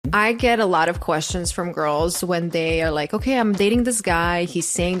I get a lot of questions from girls when they are like, okay, I'm dating this guy. He's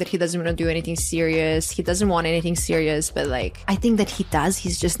saying that he doesn't want to do anything serious. He doesn't want anything serious, but like, I think that he does.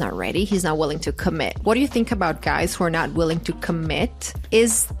 He's just not ready. He's not willing to commit. What do you think about guys who are not willing to commit?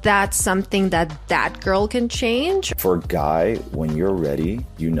 Is that something that girl can change? For a guy, when you're ready,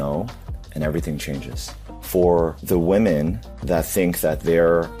 you know, and everything changes. For the women that think that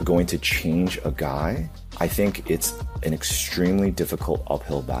they're going to change a guy, I think it's an extremely difficult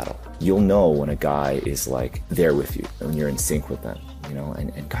uphill battle. You'll know when a guy is like there with you, when you're in sync with them, you know,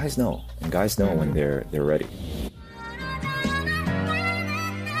 and guys know. And guys know when they're ready.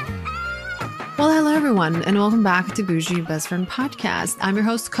 Well, hello everyone, and welcome back to Bougie Best Friend Podcast. I'm your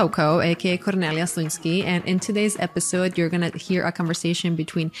host, Coco, aka Cornelia Slinsky, and in today's episode, you're going to hear a conversation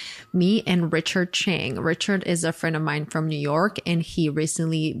between me and Richard Chang. Richard is a friend of mine from New York, and he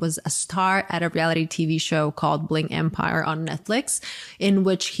recently was a star at a reality TV show called Bling Empire on Netflix, in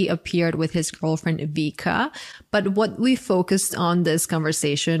which he appeared with his girlfriend, Vika. But what we focused on this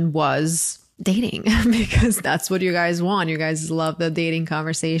conversation was dating, because that's what you guys want. You guys love the dating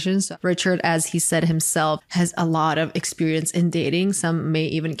conversations. Richard, as he said himself, has a lot of experience in dating. Some may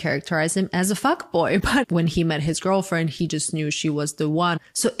even characterize him as a fuckboy, but when he met his girlfriend, he just knew she was the one.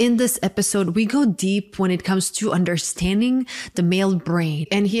 So in this episode, we go deep when it comes to understanding the male brain,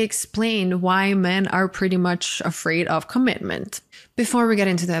 and he explained why men are pretty much afraid of commitment. Before we get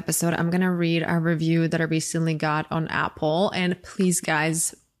into the episode, I'm going to read a review that I recently got on Apple, and please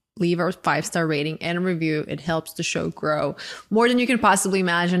guys, leave a 5-star rating and review. It helps the show grow more than you can possibly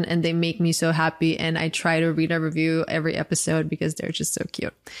imagine, and they make me so happy. And I try to read a review every episode because they're just so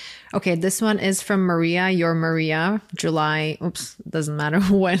cute. Okay, this one is from Maria. Your Maria, July. Oops, doesn't matter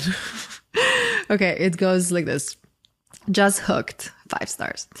when. Okay, it goes like this. Just hooked. 5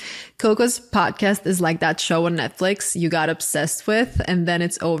 stars. Coco's podcast is like that show on Netflix you got obsessed with and then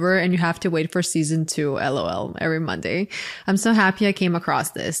it's over and you have to wait for season 2, LOL, every Monday. I'm so happy I came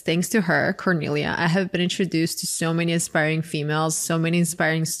across this. Thanks to her, Cornelia, I have been introduced to so many inspiring females, so many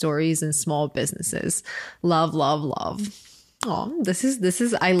inspiring stories and small businesses. Love, love, love. Oh, this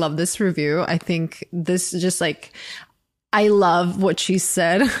is, I love this review. I think this just like, I love what she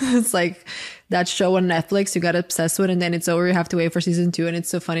said. It's like that show on Netflix you got obsessed with and then it's over. You have to wait for season 2. And it's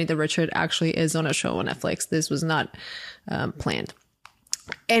so funny that Richard actually is on a show on Netflix. This was not planned.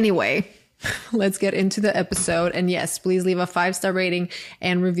 Anyway, let's get into the episode. And yes, please leave a 5-star rating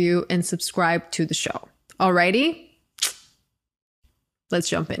and review and subscribe to the show. Alrighty, let's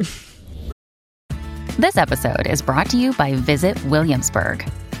jump in. This episode is brought to you by Visit Williamsburg.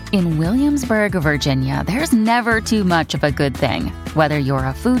 In Williamsburg, Virginia, there's never too much of a good thing. Whether you're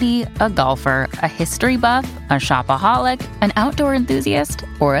a foodie, a golfer, a history buff, a shopaholic, an outdoor enthusiast,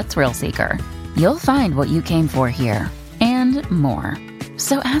 or a thrill seeker, you'll find what you came for here and more.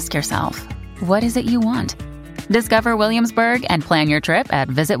 So ask yourself, what is it you want? Discover Williamsburg and plan your trip at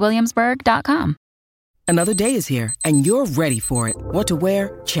visitwilliamsburg.com. Another day is here and you're ready for it. What to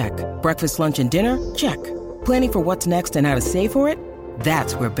wear? Check. Breakfast, lunch, and dinner? Check. Planning for what's next and how to save for it?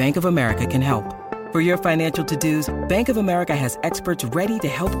 That's where Bank of America can help. For your financial to-dos, Bank of America has experts ready to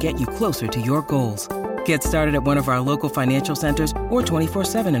help get you closer to your goals. Get started at one of our local financial centers or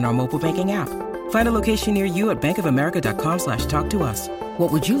 24/7 in our mobile banking app. Find a location near you at bankofamerica.com/talktous.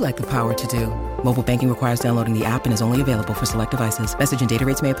 What would you like the power to do? Mobile banking requires downloading the app and is only available for select devices. Message and data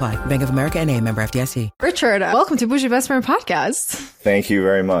rates may apply. Bank of America N.A., member FDIC. Richard, welcome to Bougie Best Friend Podcast. Thank you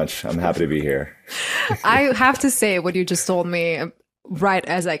very much. I'm happy to be here. I have to say what you just told me. Right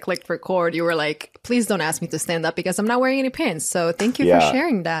as I clicked record, you were like, please don't ask me to stand up because I'm not wearing any pants. So thank you for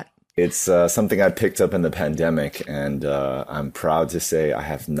sharing that. It's something I picked up in the pandemic, and I'm proud to say I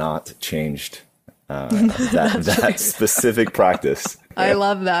have not changed that specific practice. I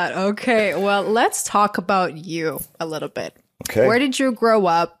love that. Okay, well, let's talk about you a little bit. Okay. Where did you grow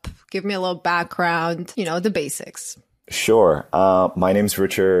up? Give me a little background, the basics. Sure. My name's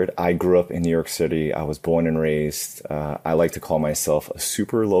Richard. I grew up in New York City. I was born and raised. I like to call myself a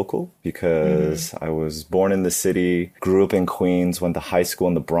super local because I was born in the city, grew up in Queens, went to high school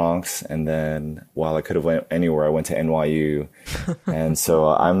in the Bronx, and then while I could have went anywhere, I went to NYU. And so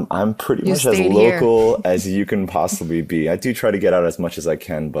I'm pretty much as local as you can possibly be. I do try to get out as much as I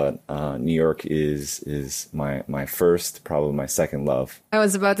can, but New York is my first, probably my second love. I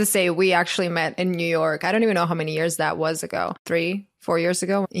was about to say we actually met in New York. I don't even know how many years that was ago. 3-4 years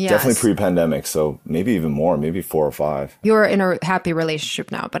ago. Yes. Definitely pre-pandemic. So maybe even more, maybe 4 or 5. You're in a happy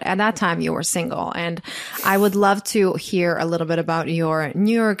relationship now, but at that time you were single. And I would love to hear a little bit about your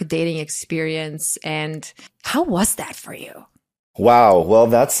New York dating experience. And how was that for you? Wow. Well,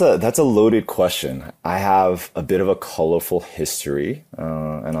 that's a loaded question. I have a bit of a colorful history,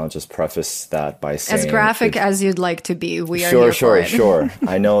 and I'll just preface that by saying As graphic as you'd like to be, we are sure, here for sure, it. sure.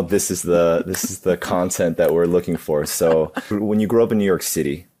 I know this is the content that we're looking for. So when you grow up in New York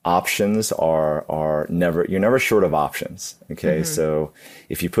City, options are never, you're never short of options. Okay. So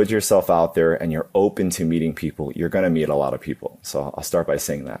if you put yourself out there and you're open to meeting people, you're going to meet a lot of people. So I'll start by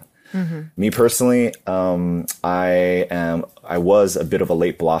saying that. Me personally, I was a bit of a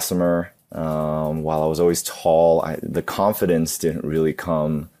late blossomer. While I was always tall, the confidence didn't really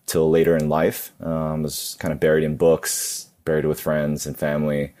come till later in life. I was kind of buried in books, buried with friends and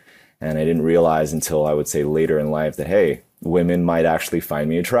family. And I didn't realize until I would say later in life that, hey, women might actually find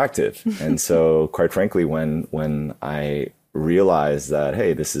me attractive. And so quite frankly, when I realized that,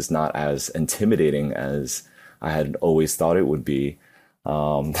 hey, this is not as intimidating as I had always thought it would be,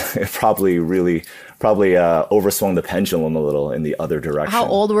 it probably overswung the pendulum a little in the other direction. How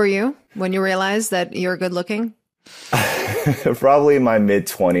old were you when you realized that you're good looking? Probably in my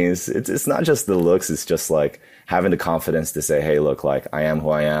mid-20s. It's not just the looks, it's just like having the confidence to say, hey, look, like I am who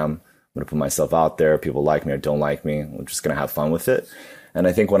I am. I'm going to put myself out there. People like me or don't like me. I'm just going to have fun with it. And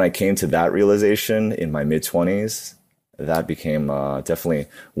I think when I came to that realization in my mid-20s, that became definitely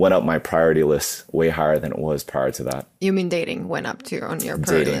went up my priority list way higher than it was prior to that. You mean dating went up to on your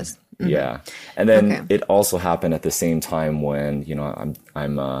priority list? Yeah. And then it also happened at the same time when,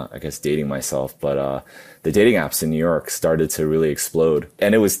 I'm I guess dating myself, but the dating apps in New York started to really explode.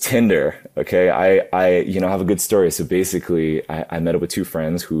 And it was Tinder. Okay. I have a good story. So basically I met up with two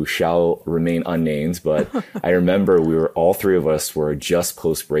friends who shall remain unnamed, but I remember all three of us were just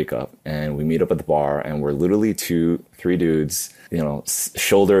post breakup, and we meet up at the bar, and we're literally 2-3 dudes,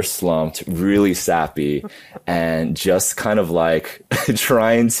 shoulder slumped, really sappy, and just kind of like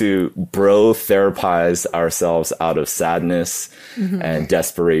trying to bro therapize ourselves out of sadness and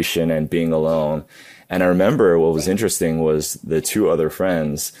desperation and being alone. And I remember what was interesting was the two other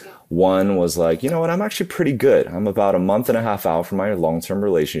friends. One was like, you know what, I'm actually pretty good. I'm about a month and a half out from my long-term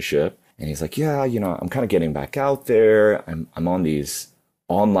relationship. And he's like, yeah, I'm kind of getting back out there. I'm on these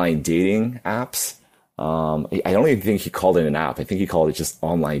online dating apps. I don't even think he called it an app. I think he called it just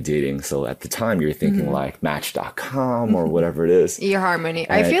online dating. So at the time you're thinking like Match.com or whatever it is. eHarmony.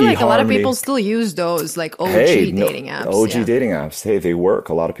 I feel like a lot of people still use those like OG dating apps. OG dating apps. Hey, they work.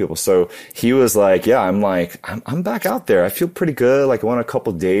 A lot of people. So he was like, yeah, I'm back out there. I feel pretty good. Like I went on a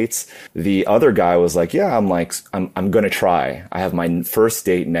couple dates. The other guy was like, yeah, I'm going to try. I have my first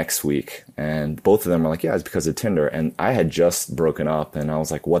date next week. And both of them are like, yeah, it's because of Tinder. And I had just broken up, and I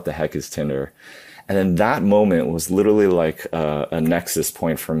was like, what the heck is Tinder? And then that moment was literally like a nexus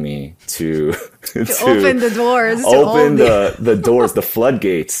point for me to open the doors, open the doors, the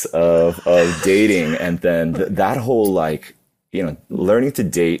floodgates of dating. And then that whole like, learning to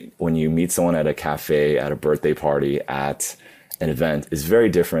date when you meet someone at a cafe, at a birthday party, at an event is very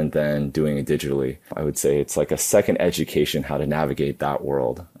different than doing it digitally. I would say it's like a second education how to navigate that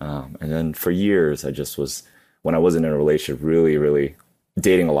world. And then for years, I just was, when I wasn't in a relationship, really, really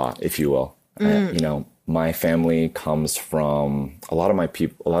dating a lot, if you will. My family comes from a lot of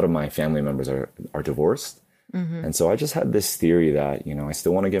my family members are divorced. And so I just had this theory that, I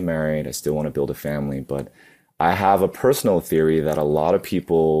still want to get married. I still want to build a family. But I have a personal theory that a lot of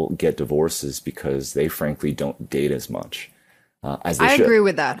people get divorces because they frankly don't date as much as they should. I agree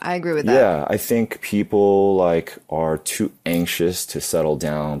with that. Yeah, I think people are too anxious to settle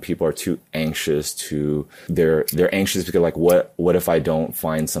down. People are too anxious they're anxious because what if I don't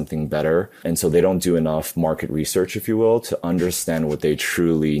find something better? And so they don't do enough market research, if you will, to understand what they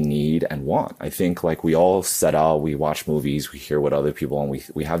truly need and want. I think we all set out, we watch movies, we hear what other people, and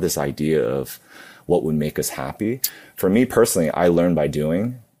we have this idea of what would make us happy. For me personally, I learned by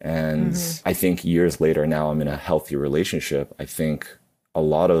doing. And I think years later, now I'm in a healthy relationship. I think a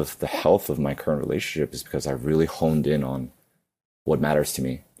lot of the health of my current relationship is because I really honed in on what matters to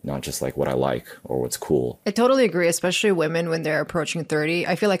me, not just what I like or what's cool. I totally agree, especially women when they're approaching 30.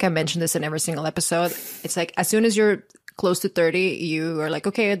 I feel like I mentioned this in every single episode. It's like as soon as you're close to 30, you are like,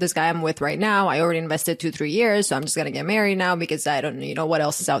 okay, this guy I'm with right now, I already invested 2-3 years, so I'm just going to get married now because I don't, what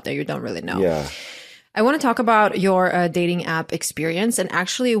else is out there you don't really know. Yeah. I want to talk about your dating app experience and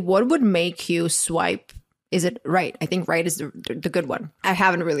actually what would make you swipe. Is it right? I think right is the good one. I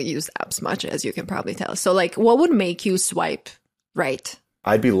haven't really used apps much, as you can probably tell. So what would make you swipe right?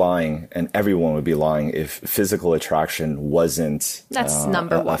 I'd be lying, and everyone would be lying if physical attraction wasn't that's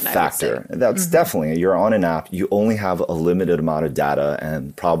number one, a factor. That's definitely, you're on an app, you only have a limited amount of data,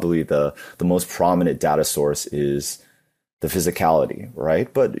 and probably the most prominent data source is the physicality,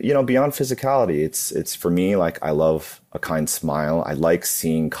 right? But, you know, beyond physicality, it's for me, like, I love a kind smile. I like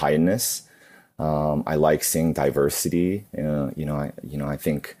seeing kindness. I like seeing diversity. I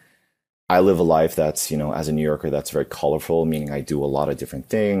think I live a life that's, you know, as a New Yorker, that's very colorful, meaning I do a lot of different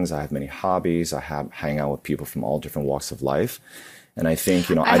things. I have many hobbies. Hang out with people from all different walks of life. And I think,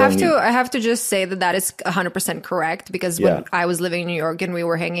 you know, I have to just say that is 100% correct, because when I was living in New York and we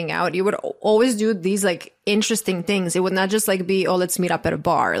were hanging out, you would always do these like interesting things. It would not just like be, oh, let's meet up at a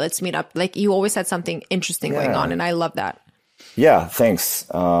bar. Let's meet up. Like, you always had something interesting going on. And I love that. Yeah, thanks.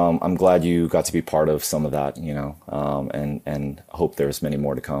 I'm glad you got to be part of some of that, you know, and hope there's many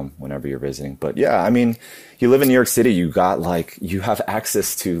more to come whenever you're visiting. But yeah, I mean, you live in New York City, you have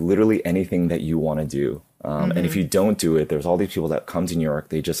access to literally anything that you want to do. And if you don't do it, there's all these people that come to New York,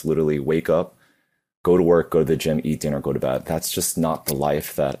 they just literally wake up, go to work, go to the gym, eat dinner, go to bed. That's just not the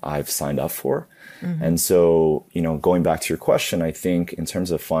life that I've signed up for. And so, you know, going back to your question, I think in terms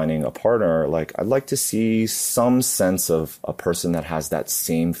of finding a partner, like, I'd like to see some sense of a person that has that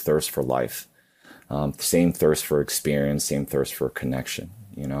same thirst for life, same thirst for experience, same thirst for connection,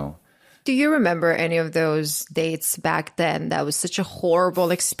 you know? Do you remember any of those dates back then that was such a horrible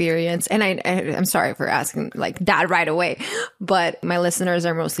experience? And I'm sorry for asking like that right away, but my listeners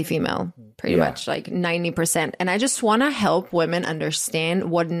are mostly female, pretty much like 90%. And I just want to help women understand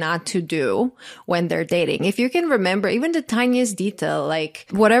what not to do when they're dating. If you can remember even the tiniest detail, like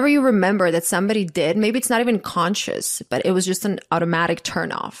whatever you remember that somebody did, maybe it's not even conscious, but it was just an automatic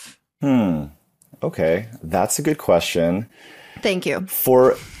turnoff. Okay. That's a good question. Thank you.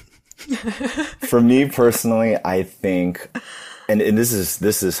 For me personally, I think, and this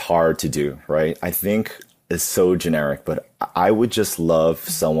is hard to do, right? I think it's so generic, but I would just love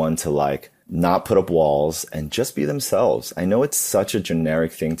someone to like not put up walls and just be themselves. I know it's such a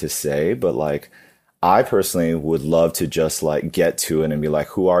generic thing to say, but like, I personally would love to just like get to it and be like,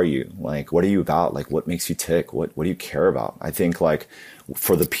 who are you? Like, what are you about? Like, what makes you tick? What do you care about? I think like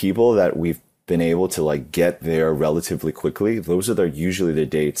for the people that we've been able to like get there relatively quickly, those are usually the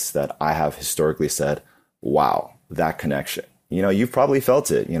dates that I have historically said, wow, that connection. You know, you've probably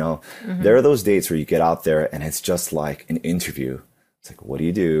felt it, you know, there are those dates where you get out there and it's just like an interview. It's like, what do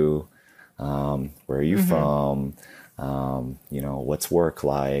you do? Where are you from? You know, what's work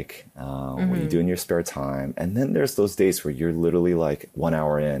like? What do you do in your spare time? And then there's those dates where you're literally like 1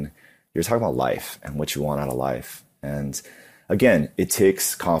 hour in, you're talking about life and what you want out of life. And again, it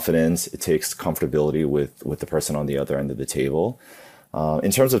takes confidence. It takes comfortability with the person on the other end of the table.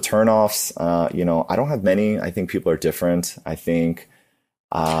 In terms of turnoffs, you know, I don't have many. I think people are different. I think.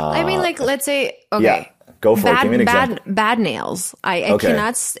 I mean, like, let's say, okay. Yeah, go for it. Give me an example. Bad nails. I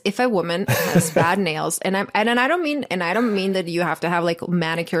cannot. If a woman has bad nails, and I don't mean that you have to have like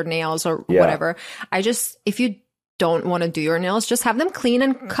manicured nails or whatever. If you don't want to do your nails, just have them clean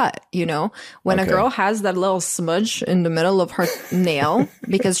and cut, you know? When a girl has that little smudge in the middle of her nail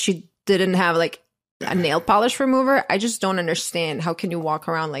because she didn't have like a nail polish remover, I just don't understand. How can you walk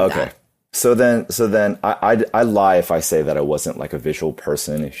around like that? So then I lie if I say that I wasn't like a visual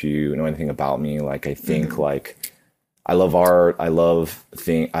person. If you know anything about me, like I think like I love art, I love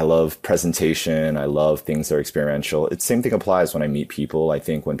presentation, I love things that are experiential. It's same thing applies when I meet people. I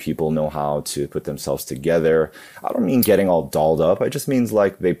think when people know how to put themselves together, I don't mean getting all dolled up. It just means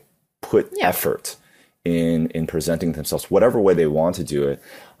like they put effort in presenting themselves, whatever way they want to do it.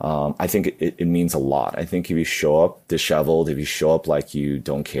 I think it means a lot. I think if you show up disheveled, if you show up like you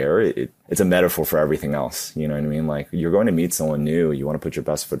don't care, it's a metaphor for everything else. You know what I mean? Like you're going to meet someone new, you want to put your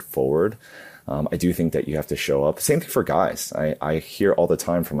best foot forward. I do think that you have to show up. Same thing for guys. I hear all the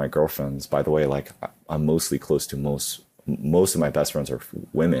time from my girlfriends, by the way, like I'm mostly close to most of my best friends are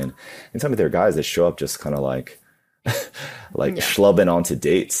women. And some of their guys that show up just kind of like schlubbing onto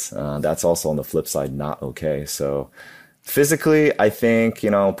dates. That's also on the flip side, not okay. So physically, I think, you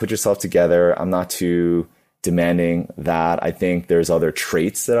know, put yourself together. I'm not too demanding that. I think there's other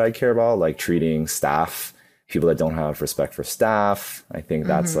traits that I care about, like treating staff, people that don't have respect for staff. I think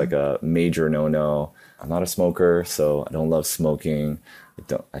that's like a major no-no. I'm not a smoker, so I don't love smoking.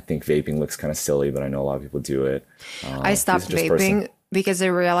 I think vaping looks kind of silly, but I know a lot of people do it. I stopped vaping because I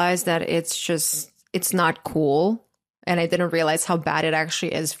realized that it's not cool. And I didn't realize how bad it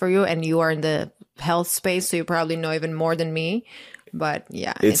actually is for you. And you are in the health space, so you probably know even more than me. But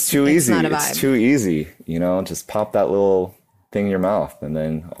yeah, it's too easy. It's too easy. You know, just pop that little thing in your mouth, and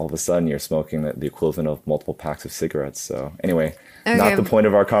then all of a sudden you're smoking the equivalent of multiple packs of cigarettes. So anyway, not the point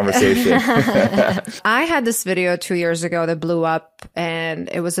of our conversation. I had this video 2 years ago that blew up, and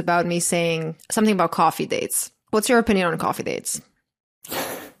it was about me saying something about coffee dates. What's your opinion on coffee dates?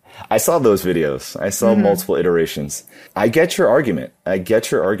 I saw those videos. I saw multiple iterations. I get your argument. I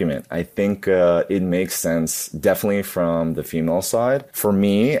think it makes sense, definitely from the female side. For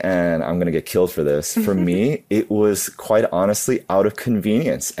me, and I'm going to get killed for this, for me, it was quite honestly out of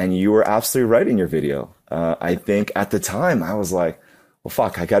convenience. And you were absolutely right in your video. I think at the time I was like, well,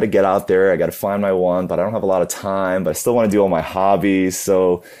 fuck, I got to get out there. I got to find my one, but I don't have a lot of time, but I still want to do all my hobbies.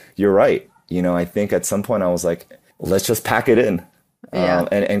 So you're right. You know, I think at some point I was like, let's just pack it in. Yeah.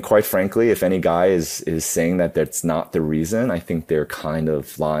 And quite frankly, if any guy is saying that that's not the reason, I think they're kind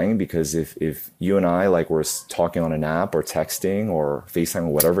of lying, because if you and I, like, were talking on an app or texting or FaceTime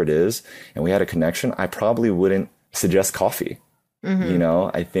or whatever it is, and we had a connection, I probably wouldn't suggest coffee. You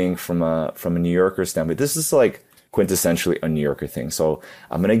know, I think from a New Yorker standpoint, this is like quintessentially a New Yorker thing. So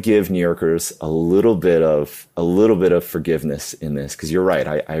I'm going to give New Yorkers a little bit of forgiveness in this, because you're right.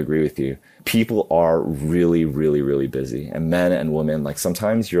 I agree with you. People are really, really, really busy, and men and women, like,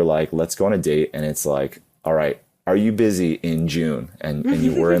 sometimes you're like, let's go on a date. And it's like, all right, are you busy in June? And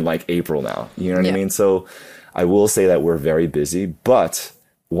you were in like April now, you know what I mean? So I will say that we're very busy, but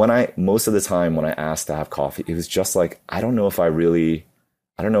most of the time when I asked to have coffee, it was just like, I don't know if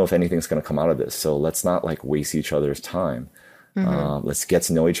anything's going to come out of this. So let's not like waste each other's time. Let's get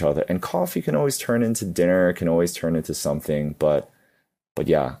to know each other. And coffee can always turn into dinner, can always turn into something. But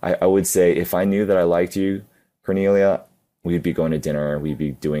yeah, I would say if I knew that I liked you, Cornelia, we'd be going to dinner. We'd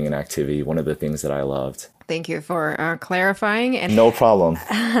be doing an activity, one of the things that I loved. Thank you for clarifying. And no problem.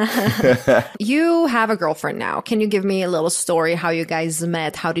 You have a girlfriend now. Can you give me a little story how you guys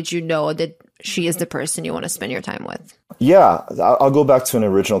met? How did you know that she is the person you want to spend your time with? Yeah, I'll go back to an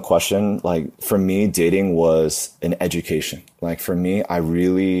original question. Like, for me, dating was an education. Like, for me, I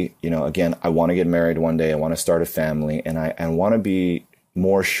really, again, I want to get married one day. I want to start a family, and I want to be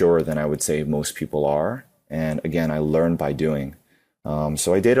more sure than I would say most people are. And again, I learned by doing.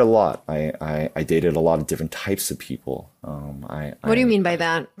 So I dated a lot. I dated a lot of different types of people. What do you mean by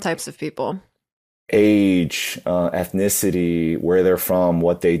that? Types of people? Age, ethnicity, where they're from,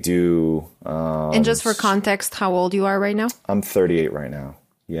 what they do. And just for context, how old you are right now? I'm 38 right now.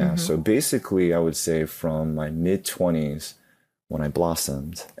 Yeah. So basically, I would say from my mid-20s when I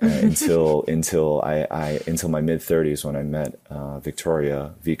blossomed until my mid-30s when I met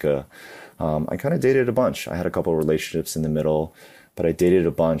Vika. I kind of dated a bunch. I had a couple of relationships in the middle, but I dated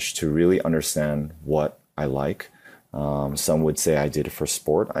a bunch to really understand what I like. Some would say I did it for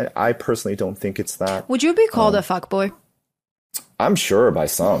sport. I personally don't think it's that. Would you be called a fuckboy? I'm sure by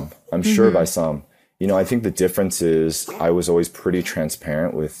some. I think the difference is I was always pretty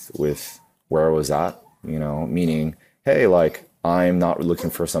transparent with where I was at, meaning, hey, like, I'm not looking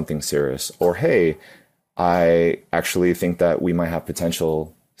for something serious, or, hey, I actually think that we might have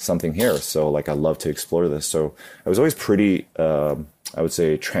potential something here. So, like, I'd love to explore this. So I was always pretty, I would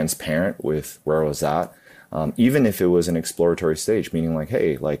say, transparent with where I was at. Even if it was an exploratory stage, meaning like,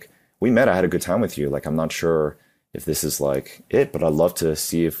 hey, like, we met, I had a good time with you. Like, I'm not sure if this is like it, but I'd love to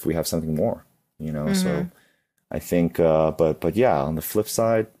see if we have something more, So I think, but yeah, on the flip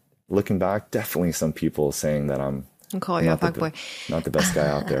side, looking back, definitely some people saying that I'm call you a fuckboy, not the best guy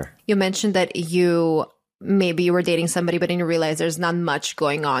out there. You mentioned that maybe you were dating somebody, but then you realize there's not much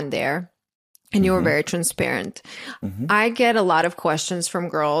going on there. And you were very transparent. I get a lot of questions from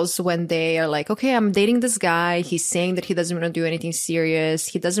girls when they are like, okay, I'm dating this guy. He's saying that he doesn't want to do anything serious.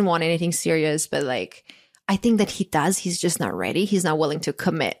 He doesn't want anything serious. But like, I think that he does. He's just not ready. He's not willing to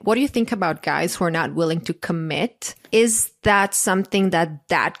commit. What do you think about guys who are not willing to commit? Is that something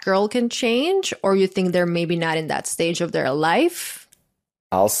that girl can change? Or you think they're maybe not in that stage of their life?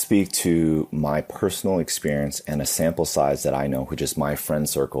 I'll speak to my personal experience and a sample size that I know, which is my friend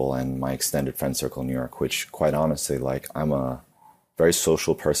circle and my extended friend circle in New York, which, quite honestly, like, I'm a very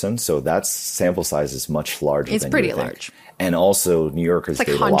social person. So that sample size is much larger. It's pretty large. And also, New Yorkers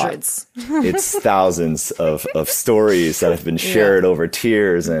date hundreds. A lot. It's thousands of stories that have been shared over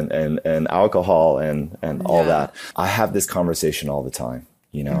tears and alcohol and all that. I have this conversation all the time.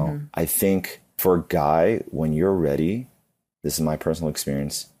 I think for a guy, when you're ready, this is my personal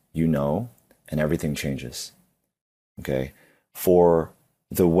experience, and everything changes. Okay. For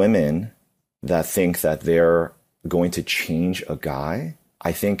the women that think that they're going to change a guy,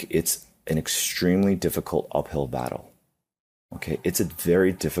 I think it's an extremely difficult uphill battle. Okay. It's a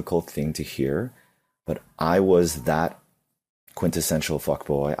very difficult thing to hear, but I was that quintessential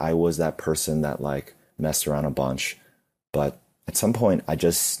fuckboy. I was that person that, like, messed around a bunch, but at some point I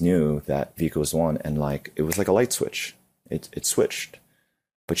just knew that Vika was the one, and, like, it was like a light switch. It switched,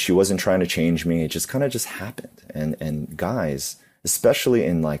 but she wasn't trying to change me. It just kind of just happened. And guys, especially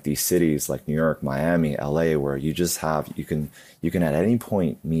in like these cities like New York, Miami, LA, where you just have, you can at any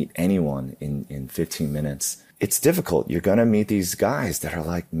point meet anyone in 15 minutes. It's difficult. You're going to meet these guys that are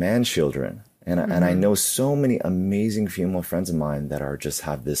like man children. And I know so many amazing female friends of mine that are just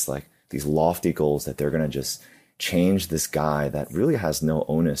have this like these lofty goals that they're going to just change this guy that really has no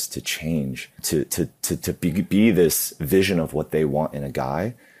onus to change, to be this vision of what they want in a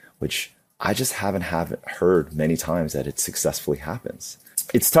guy, which I just haven't heard many times that it successfully happens.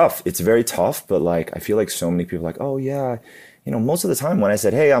 It's tough. It's very tough. But like, I feel like so many people are like, oh yeah, you know, most of the time when I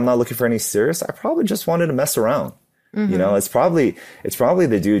said, hey, I'm not looking for any serious, I probably just wanted to mess around. You know, it's probably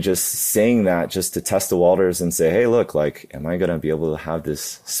the dude just saying that just to test the waters and say, hey, look, like, am I going to be able to have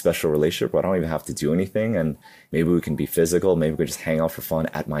this special relationship where I don't even have to do anything? And maybe we can be physical. Maybe we can just hang out for fun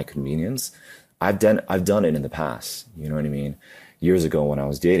at my convenience. I've done it in the past. You know what I mean? Years ago when I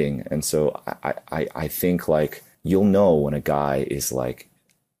was dating. And so I think like you'll know when a guy is like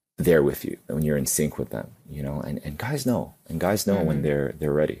there with you, when you're in sync with them, you know, and guys know when they're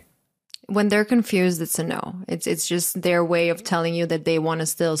ready. When they're confused, it's a no. It's just their way of telling you that they want to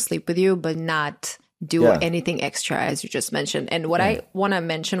still sleep with you, but not do anything extra, as you just mentioned. And what I want to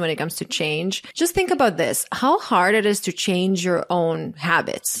mention when it comes to change, just think about this, how hard it is to change your own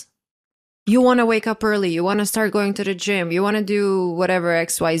habits. You want to wake up early. You want to start going to the gym. You want to do whatever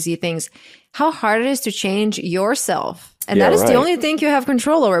XYZ things. How hard it is to change yourself. And that is the only thing you have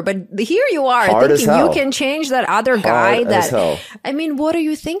control over. But here you are thinking you can change that other guy. I mean, what are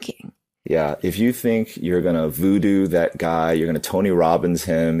you thinking? Yeah, if you think you're going to voodoo that guy, you're going to Tony Robbins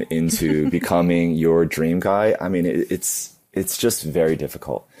him into becoming your dream guy, I mean, it's just very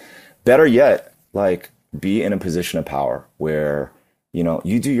difficult. Better yet, like, be in a position of power where, you know,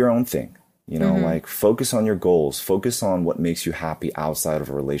 you do your own thing. You know, like, focus on your goals, focus on what makes you happy outside of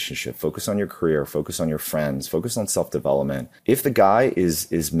a relationship, focus on your career, focus on your friends, focus on self-development. If the guy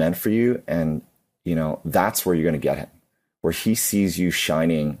is meant for you, and, you know, that's where you're going to get him, where he sees you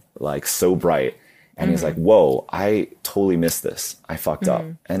shining like so bright and he's like, whoa, I totally missed this. I fucked up.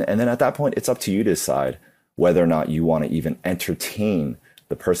 And then at that point, it's up to you to decide whether or not you want to even entertain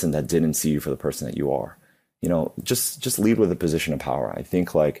the person that didn't see you for the person that you are. You know, just lead with a position of power. I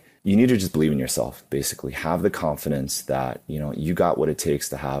think like you need to just believe in yourself, basically have the confidence that, you know, you got what it takes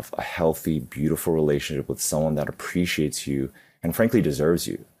to have a healthy, beautiful relationship with someone that appreciates you and frankly deserves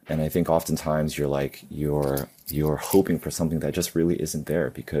you. And I think oftentimes you're hoping for something that just really isn't there,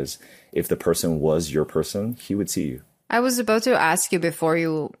 because if the person was your person, he would see you. I was about to ask you before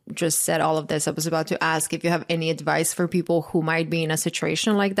you just said all of this, I was about to ask if you have any advice for people who might be in a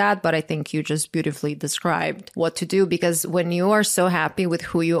situation like that, but I think you just beautifully described what to do, because when you are so happy with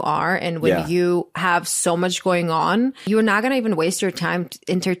who you are and when you have so much going on, you're not going to even waste your time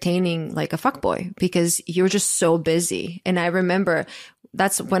entertaining like a fuckboy because you're just so busy. And I remember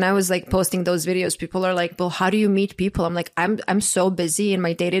that's when I was like posting those videos, people are like, well, how do you meet people? I'm like, I'm so busy in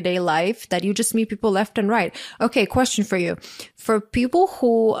my day-to-day life that you just meet people left and right. Okay, question for you. For people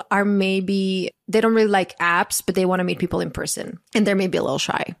who are maybe, they don't really like apps, but they want to meet people in person and they're maybe a little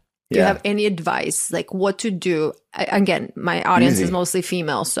shy. Do you have any advice, like what to do? Again, my audience is mostly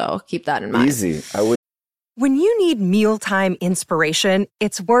female, so keep that in mind. Easy. I would. When you need mealtime inspiration,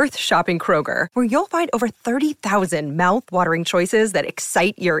 it's worth shopping Kroger, where you'll find over 30,000 mouth-watering choices that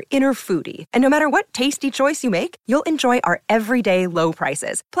excite your inner foodie. And no matter what tasty choice you make, you'll enjoy our everyday low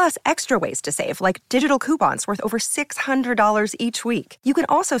prices, plus extra ways to save, like digital coupons worth over $600 each week. You can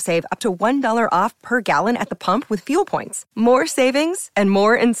also save up to $1 off per gallon at the pump with fuel points. More savings and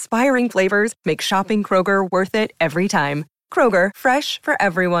more inspiring flavors make shopping Kroger worth it every time. Kroger, fresh for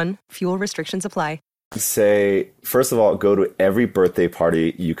everyone. Fuel restrictions apply. Say, first of all, go to every birthday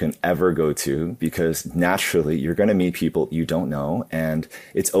party you can ever go to, because naturally you're going to meet people you don't know. And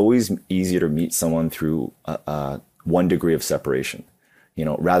it's always easier to meet someone through one degree of separation, you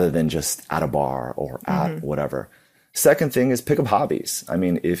know, rather than just at a bar or at whatever. Second thing is pick up hobbies. I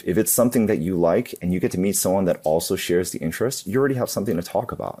mean, if it's something that you like and you get to meet someone that also shares the interest, you already have something to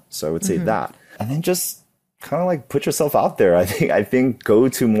talk about. So I would say that. And then just kind of like put yourself out there. I think go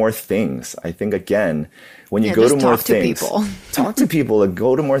to more things. I think again, when you go to more things, talk to people and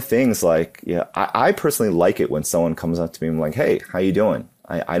go to more things. Like, I personally like it when someone comes up to me and I'm like, hey, how you doing?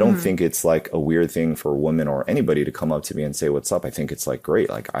 I don't think it's like a weird thing for a woman or anybody to come up to me and say, what's up? I think it's like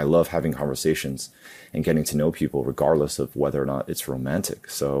great. Like, I love having conversations and getting to know people regardless of whether or not it's romantic.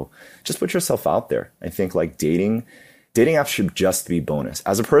 So just put yourself out there. I think like dating apps should just be bonus.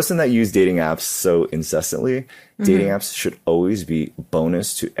 As a person that used dating apps so incessantly, dating apps should always be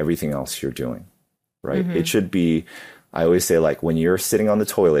bonus to everything else you're doing, right? It should be I always say, like, when you're sitting on the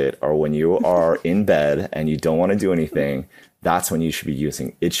toilet or when you are in bed and you don't want to do anything, that's when you should be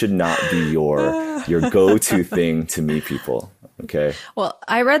using. It should not be your go-to thing to meet people. Okay. Well,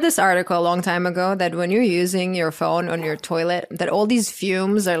 I read this article a long time ago that when you're using your phone on your toilet, that all these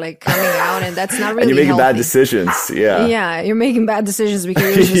fumes are like coming out, and that's not really And you're making healthy. bad decisions. Yeah. Yeah, you're making bad decisions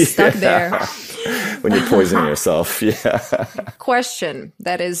because you're just stuck there. When you're poisoning yourself. Yeah. Question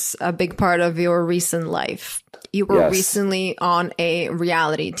that is a big part of your recent life. You were Yes. recently on a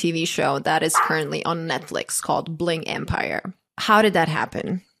reality TV show that is currently on Netflix called Bling Empire. How did that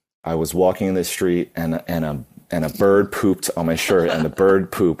happen? I was walking in the street and a bird pooped on my shirt, and the bird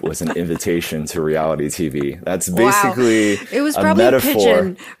poop was an invitation to reality TV. That's basically It was a probably metaphor. a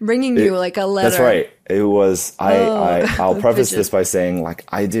pigeon bringing you like a letter. That's right. It was. I'll preface pigeon. this by saying, like,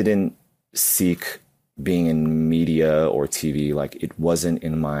 I didn't seek being in media or TV. Like, it wasn't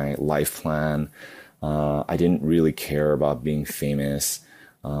in my life plan. I didn't really care about being famous.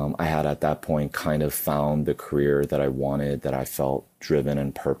 I had at that point kind of found the career that I wanted, that I felt driven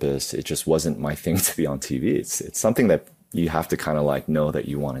and purpose. It just wasn't my thing to be on TV. It's something that you have to kind of like know that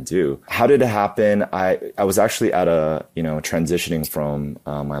you want to do. How did it happen? I was actually at transitioning from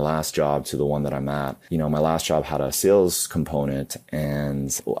my last job to the one that I'm at. My last job had a sales component,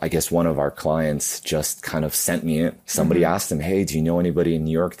 and I guess one of our clients just kind of sent me in. Somebody asked him, hey, do you know anybody in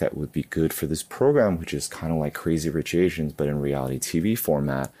New York that would be good for this program, which is kind of like Crazy Rich Asians, but in reality TV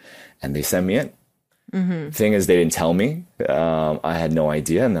format? And they sent me in. Thing is, they didn't tell me. I had no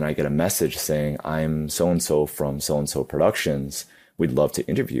idea. And then I get a message saying, I'm so-and-so from so-and-so Productions. We'd love to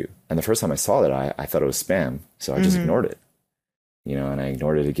interview. And the first time I saw that, I thought it was spam. So I just ignored it. And I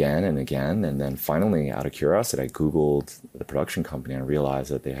ignored it again and again. And then finally, out of curiosity, I Googled the production company and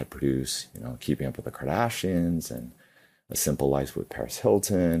realized that they had produced, Keeping Up with the Kardashians and A Simple Life with Paris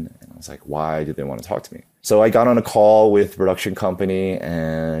Hilton. And I was like, why did they want to talk to me? So I got on a call with the production company,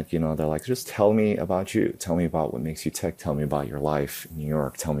 and, they're like, just tell me about you. Tell me about what makes you tick. Tell me about your life in New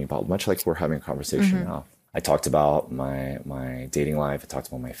York. Tell me about, much like we're having a conversation now. I talked about my dating life. I talked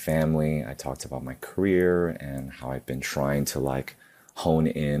about my family. I talked about my career and how I've been trying to like hone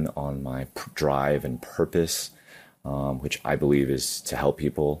in on my drive and purpose, which I believe is to help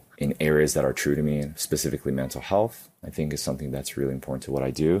people in areas that are true to me, specifically mental health. I think is something that's really important to what I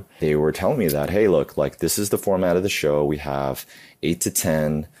do. They were telling me that, hey, look, like this is the format of the show. We have 8 to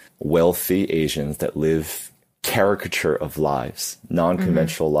 10 wealthy Asians that live caricature of lives,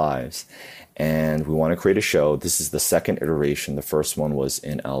 non-conventional lives. And we want to create a show. This is the second iteration. The first one was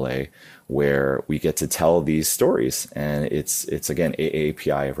in LA, where we get to tell these stories. And it's again,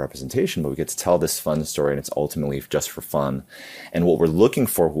 AAPI of representation, but we get to tell this fun story, and it's ultimately just for fun. And what we're looking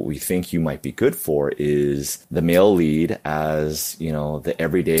for, what we think you might be good for, is the male lead as, the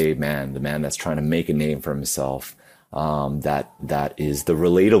everyday man, the man that's trying to make a name for himself. That is the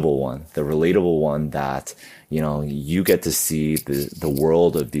relatable one that, you get to see the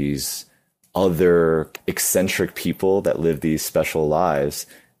world of these other eccentric people that live these special lives.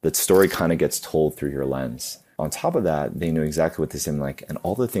 That story kind of gets told through your lens. On top of that, they know exactly what this is like, and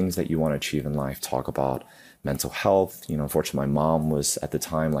all the things that you want to achieve in life. Talk about mental health. Unfortunately, my mom was at the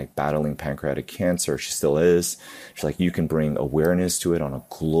time like battling pancreatic cancer. She still is. She's like, you can bring awareness to it on a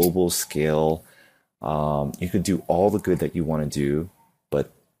global scale. You could do all the good that you want to do,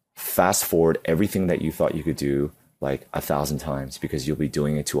 but fast forward everything that you thought you could do like 1,000 times, because you'll be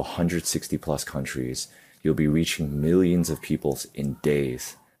doing it to 160 plus countries. You'll be reaching millions of people in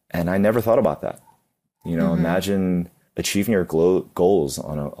days. And I never thought about that. Imagine achieving your goals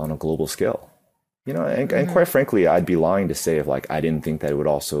on a global scale. And quite frankly, I'd be lying to say if like I didn't think that it would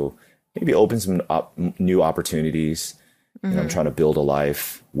also maybe open some new opportunities. I'm trying to build a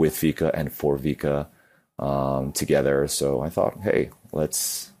life with Vika and for Vika together. So I thought, hey,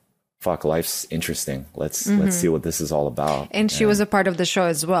 life's interesting. Let's see what this is all about. And she was a part of the show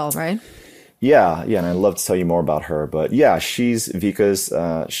as well, right? Yeah, and I'd love to tell you more about her. But yeah, she's Vika's.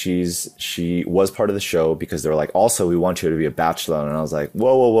 She was part of the show because they're like, also, we want you to be a bachelor. And I was like,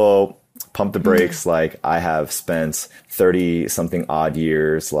 whoa, pump the brakes. Like, I have spent 30 something odd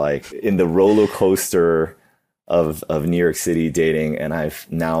years like in the roller coaster of New York City dating, and I've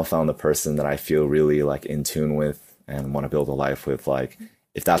now found the person that I feel really like in tune with and want to build a life with. Like,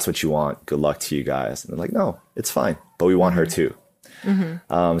 if that's what you want, good luck to you guys. And they're like, no, it's fine, but we want her too.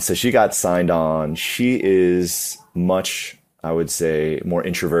 So she got signed on. She is much, I would say, more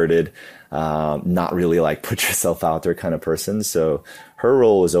introverted, not really like put yourself out there kind of person. So her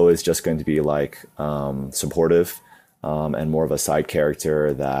role is always just going to be like supportive, and more of a side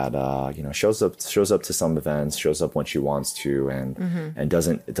character that shows up to some events, shows up when she wants to, and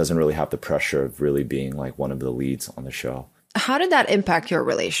doesn't really have the pressure of really being like one of the leads on the show. How did that impact your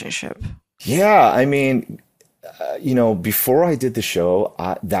relationship? Yeah, I mean, before I did the show,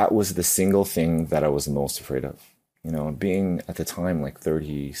 that was the single thing that I was most afraid of. Being at the time like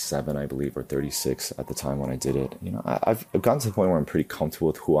 37, I believe, or 36 at the time when I did it. I've gotten to the point where I'm pretty comfortable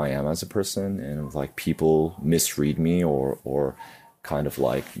with who I am as a person, and like people misread me or kind of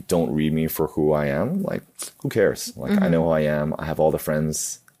like don't read me for who I am. Like, who cares? Like, I know who I am. I have all the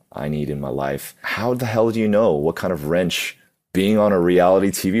friends I need in my life. How the hell do you know what kind of wrench being on a reality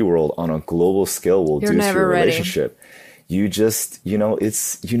TV world on a global scale will do to your relationship? You just, you're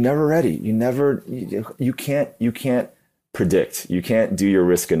never ready. You can't predict. You can't do your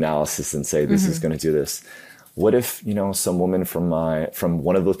risk analysis and say, this is going to do this. What if, some woman from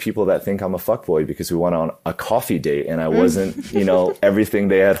one of those people that think I'm a fuckboy because we went on a coffee date and I wasn't, everything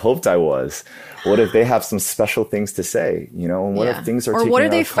they had hoped I was? What if they have some special things to say, and what if things are taken out of context? Or what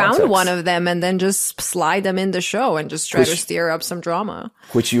if they found one of them and then just slide them in the show and just try to stir up some drama?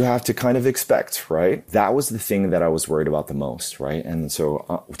 Which you have to kind of expect, right? That was the thing that I was worried about the most, right? And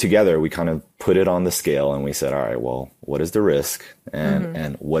so together we kind of put it on the scale and we said, all right, well, what is the risk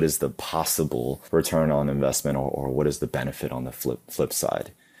and what is the possible return on investment or what is the benefit on the flip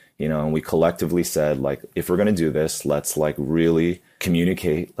side? And we collectively said, like, if we're going to do this, let's like really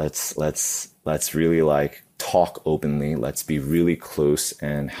communicate. Let's really like talk openly. Let's be really close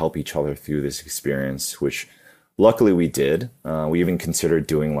and help each other through this experience, which luckily we did. We even considered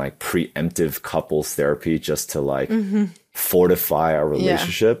doing like preemptive couples therapy just to like fortify our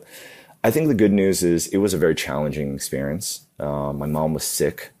relationship. Yeah. I think the good news is it was a very challenging experience. My mom was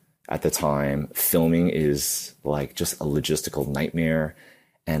sick at the time. Filming is like just a logistical nightmare.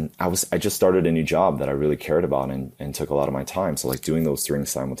 And I just started a new job that I really cared about and took a lot of my time. So like doing those things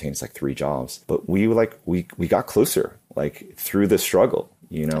simultaneously, like 3 jobs. But we got closer, like through the struggle,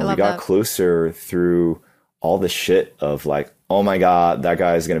 we got closer through all the shit of like, oh my God, that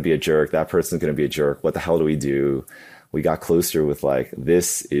guy is going to be a jerk. That person's going to be a jerk. What the hell do we do? We got closer with like,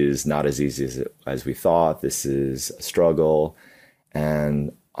 this is not as easy as we thought. This is a struggle.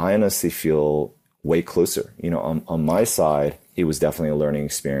 And I honestly feel way closer, on my side. It was definitely a learning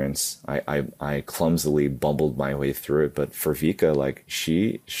experience. I clumsily bumbled my way through it. But for Vika, like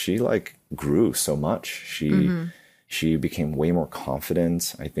she like grew so much. She became way more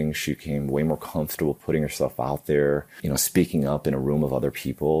confident. I think she became way more comfortable putting herself out there, speaking up in a room of other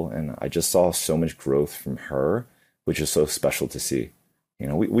people. And I just saw so much growth from her, which is so special to see.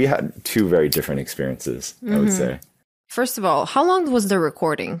 We had 2 very different experiences, I would say. First of all, how long was the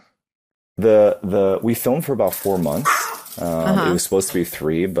recording? We filmed for about 4 months. It was supposed to be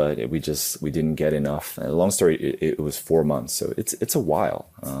 3, but we didn't get enough. Long story, it was 4 months. So it's a while.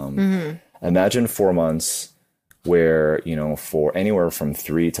 Imagine 4 months where, for anywhere from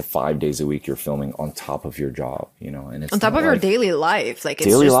 3 to 5 days a week, you're filming on top of your job, and it's on top of your daily life. Like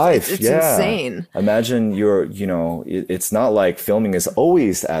it's yeah. insane. Imagine it's not like filming is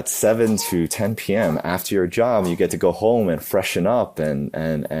always at 7 to 10 p.m. after your job. You get to go home and freshen up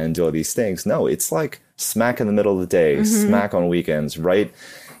and do all these things. No, it's like smack in the middle of the day, smack on weekends, right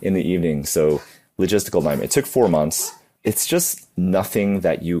in the evening. So logistical nightmare. It took 4 months. It's just nothing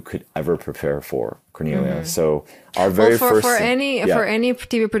that you could ever prepare for, Cornelia. So our very first for any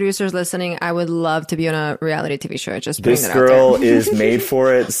TV producers listening, I would love to be on a reality TV show. Just putting this that girl out there. is made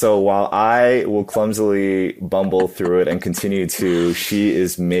for it. So while I will clumsily bumble through it and continue to, she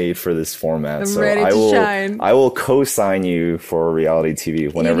is made for this format. I'm ready to shine. I will co-sign you for reality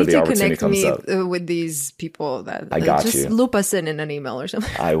TV whenever the opportunity comes up. You need to connect me with these people that I got just you. Loop us in an email or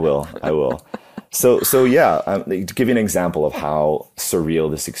something. I will. So yeah, to give you an example of how surreal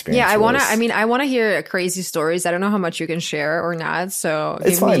this experience was. I want to hear crazy stories. I don't know how much you can share or not. So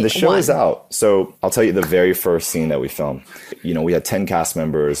it's fine. The show is out. So I'll tell you the very first scene that we filmed. We had 10 cast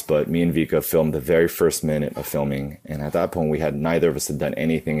members, but me and Vika filmed the very first minute of filming. And at that point, neither of us had done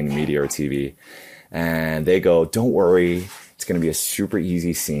anything in media or TV. And they go, don't worry. It's going to be a super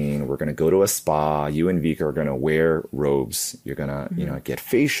easy scene. We're going to go to a spa. You and Vika are going to wear robes. You're going to, get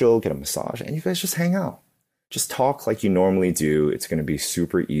facial, get a massage, and you guys just hang out. Just talk like you normally do. It's going to be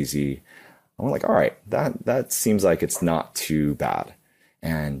super easy. I'm like, all right, that seems like it's not too bad.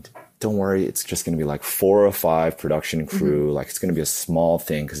 And don't worry, it's just going to be like 4 or 5 production crew. Like it's going to be a small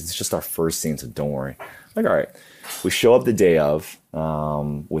thing because it's just our first scene. So don't worry. Like, all right, we show up the day of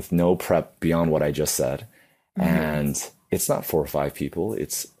with no prep beyond what I just said. And it's not 4 or 5 people.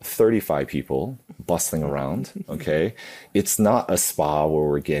 It's 35 people bustling around. Okay. It's not a spa where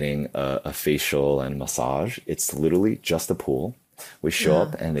we're getting a facial and massage. It's literally just a pool. We show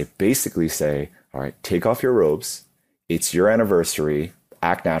up and they basically say, all right, take off your robes. It's your anniversary.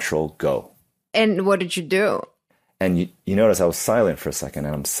 Act natural. Go. And what did you do? And you notice I was silent for a second,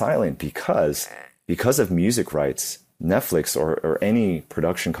 and I'm silent because of music rights, Netflix or any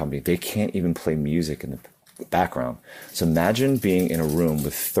production company, they can't even play music in the background. So imagine being in a room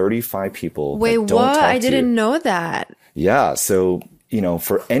with 35 people. Wait, that don't what? talk I to didn't you. know that. Yeah. So,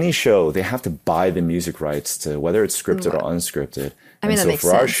 for any show, they have to buy the music rights to whether it's scripted or unscripted. I mean, and that so makes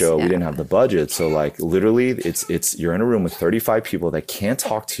for our sense, show, yeah. we didn't have the budget. So like literally it's you're in a room with 35 people that can't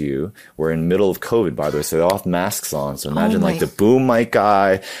talk to you. We're in the middle of COVID, by the way. So they all have masks on. So imagine like the boom mic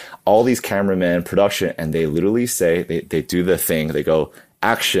guy, all these cameramen, production, and they literally say, they do the thing. They go,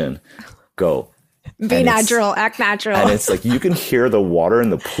 action, go. Be natural, act natural. And it's like, you can hear the water in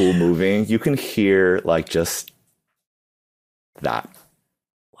the pool moving. You can hear like just that.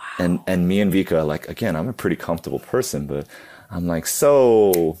 Wow. And me and Vika, like, again, I'm a pretty comfortable person, but I'm like,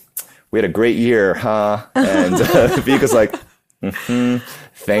 so we had a great year, huh? And Vika's like,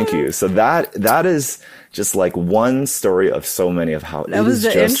 thank you. So that is just like one story of so many of how that was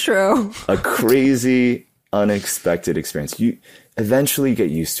the intro. A crazy, unexpected experience. You eventually get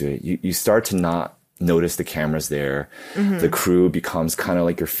used to it. You start to not notice the cameras there. The crew becomes kind of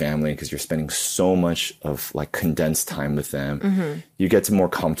like your family because you're spending so much of like condensed time with them. You get to more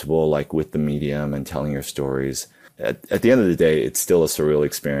comfortable like with the medium and telling your stories. At the end of the day, it's still a surreal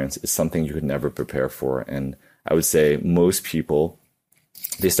experience. It's something you could never prepare for. And I would say most people,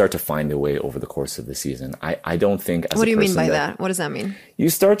 they start to find their way over the course of the season. I don't think as What do you mean by that? that? What does that mean? You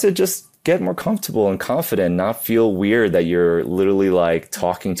start to just get more comfortable and confident, not feel weird that you're literally like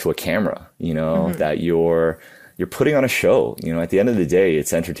talking to a camera, that you're putting on a show. At the end of the day,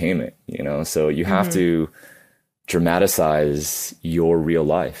 it's entertainment, so you have to dramatize your real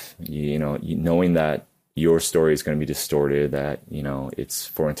life, knowing that your story is going to be distorted, that, it's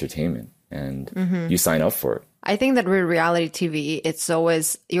for entertainment and you sign up for it. I think that with reality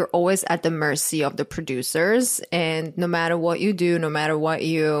TV, you're always at the mercy of the producers. And no matter what you do, no matter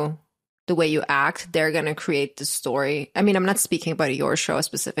the way you act, they're going to create the story. I mean, I'm not speaking about your show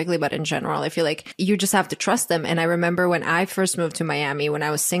specifically, but in general, I feel like you just have to trust them. And I remember when I first moved to Miami, when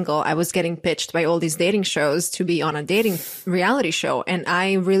I was single, I was getting pitched by all these dating shows to be on a dating reality show. And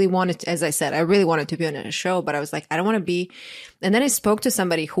I really wanted, as I said, I really wanted to be on a show, but I was like, I don't want to be. And then I spoke to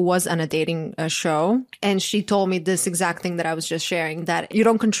somebody who was on a dating show, and she told me this exact thing that I was just sharing, that you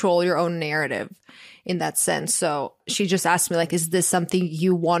don't control your own narrative in that sense. So she just asked me, like, is this something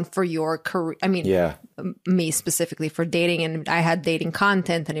you want for your career? I mean, me specifically for dating, and I had dating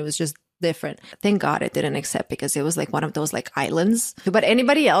content and it was just different. Thank God it didn't accept, because it was like one of those like islands. But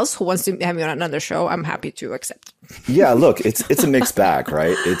anybody else who wants to have me on another show, I'm happy to accept. Yeah, look, it's a mixed bag,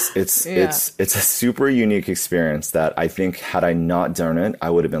 right? It's a super unique experience that I think had I not done it, I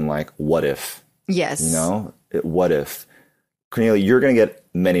would have been like, what if? Yes. What if? Cornelia, you're going to get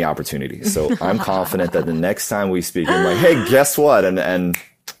many opportunities. So I'm confident that the next time we speak, you're like, hey, guess what? And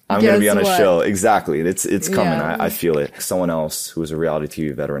I'm going to be on a show. Exactly. It's coming. Yeah. I feel it. Someone else who was a reality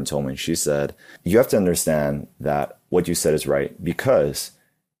TV veteran told me, she said, you have to understand that what you said is right, because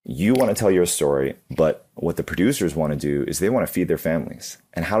you want to tell your story, but what the producers want to do is they want to feed their families.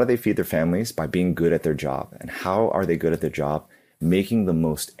 And how do they feed their families? By being good at their job. And how are they good at their job? Making the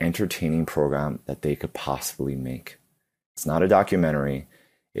most entertaining program that they could possibly make. It's not a documentary.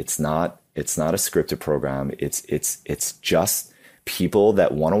 It's not a scripted program. It's just people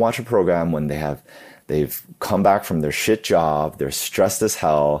that want to watch a program when they've come back from their shit job, they're stressed as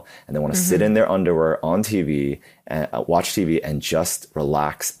hell, and they want to sit in their underwear on TV and watch TV and just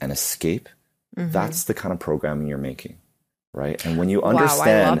relax and escape. That's the kind of programming you're making, right? And when you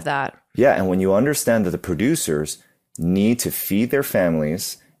understand, wow, I love that. Yeah, and when you understand that the producers need to feed their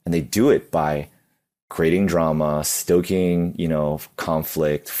families, and they do it by creating drama, stoking,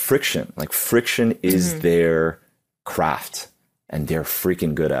 conflict, friction. Like friction is their craft, and they're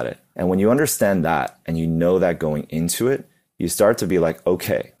freaking good at it. And when you understand that, and you know that going into it, you start to be like,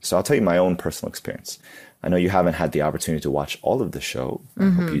 okay. So I'll tell you my own personal experience. I know you haven't had the opportunity to watch all of the show. I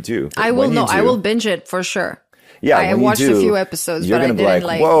hope you do. I will. No, I will binge it for sure. Yeah, I watched a few episodes, you're but gonna I be didn't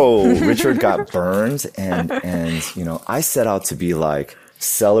like, whoa, Richard got burned, and I set out to be like,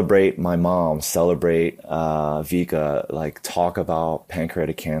 celebrate my mom, celebrate Vika, like talk about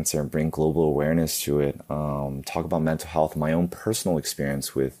pancreatic cancer and bring global awareness to it. Talk about mental health, my own personal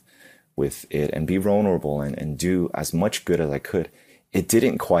experience with it, and be vulnerable and do as much good as I could it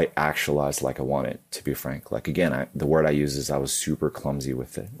didn't quite actualize like I wanted, to be frank. Like, again, the word I use is I was super clumsy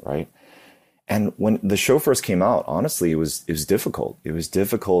with it, right? And when the show first came out, honestly, it was difficult. It was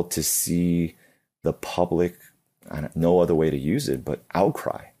difficult to see the public, no other way to use it, but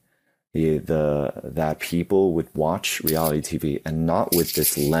outcry. That people would watch reality TV and not with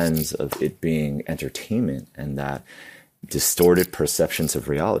this lens of it being entertainment and that distorted perceptions of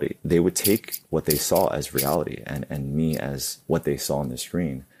reality. They would take what they saw as reality and me as what they saw on the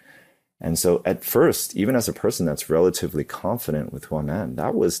screen. And so at first, even as a person that's relatively confident with who I'm at,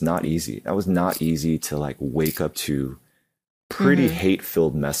 that was not easy. That was not easy to like wake up to pretty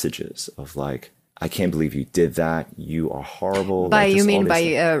hate-filled messages of like, I can't believe you did that. You are horrible. By like, you mean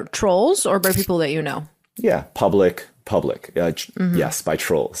by trolls or by people that you know? Yeah, public. Yes, by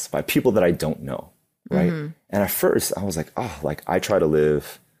trolls, by people that I don't know. Right. And at first I was like, oh, like I try to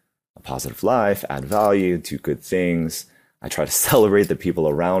live a positive life, add value, do good things. I try to celebrate the people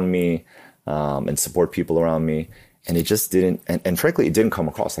around me and support people around me. And it just didn't. And frankly, it didn't come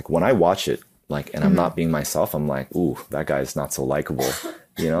across like when I watch it, like, and I'm not being myself. I'm like, ooh, that guy's not so likable,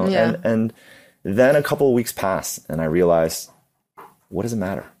 you know? Yeah. And then a couple of weeks pass and I realized, what does it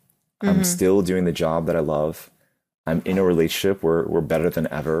matter? I'm still doing the job that I love. I'm in a relationship where we're better than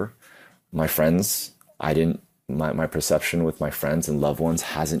ever. My friends, my perception with my friends and loved ones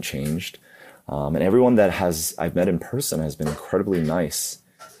hasn't changed. And everyone that I've met in person has been incredibly nice.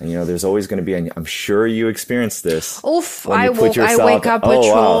 And, you know, there's always going to be, and I'm sure you experienced this. Oof, I wake up with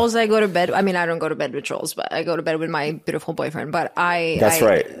trolls. I go to bed. I mean, I don't go to bed with trolls, but I go to bed with my beautiful boyfriend. But That's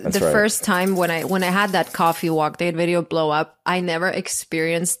right. First time when I had that coffee walk date video blow up, I never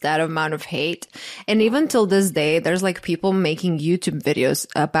experienced that amount of hate. And even till this day, there's like people making YouTube videos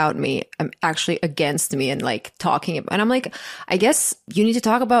about me, actually against me and like talking about, and I'm like, I guess you need to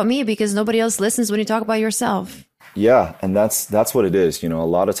talk about me because nobody else listens when you talk about yourself. Yeah, and that's what it is. You know, a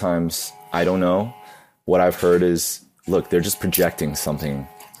lot of times, I don't know. What I've heard is, look, they're just projecting something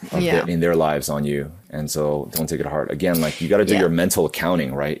in their lives on you. And so don't take it hard. Again, like you got to do your mental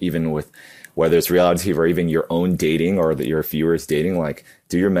accounting, right? Even with whether it's reality TV or even your own dating or your viewers dating, like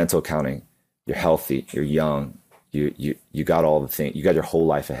do your mental accounting. You're healthy, you're young, you got all the things, you got your whole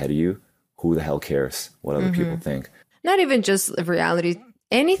life ahead of you. Who the hell cares what other people think? Not even just reality.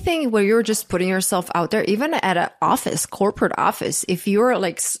 Anything where you're just putting yourself out there, even at an office, corporate office, if you're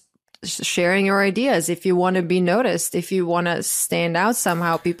like sharing your ideas, if you want to be noticed, if you want to stand out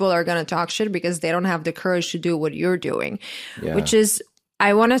somehow, people are going to talk shit because they don't have the courage to do what you're doing, which is,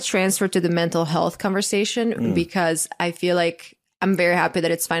 I want to transfer to the mental health conversation because I feel like I'm very happy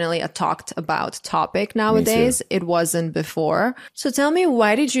that it's finally a talked about topic nowadays. It wasn't before. So tell me,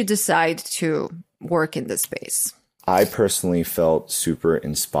 why did you decide to work in this space? I personally felt super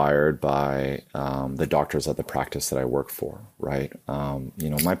inspired by the doctors at the practice that I work for, right? You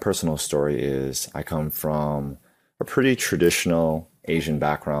know, my personal story is I come from a pretty traditional Asian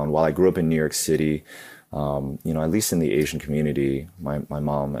background. While I grew up in New York City, you know, at least in the Asian community, my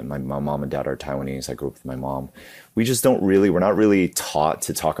mom and dad are Taiwanese. I grew up with my mom. We're not really taught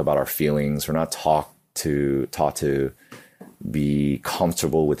to talk about our feelings. We're not taught to be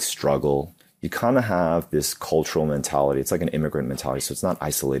comfortable with struggle. You kind of have this cultural mentality. It's like an immigrant mentality. So it's not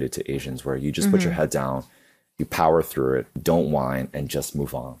isolated to Asians where you just put your head down, you power through it, don't whine, and just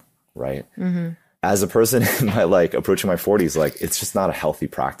move on, right? As a person in my approaching my 40s, it's just not a healthy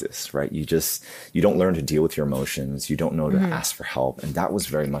practice, right? You don't learn to deal with your emotions. You don't know to ask for help. And that was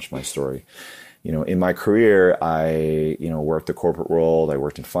very much my story. You know, in my career, I, worked the corporate world, I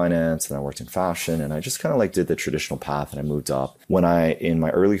worked in finance, and I worked in fashion, and I just kind of did the traditional path, and I moved up. In my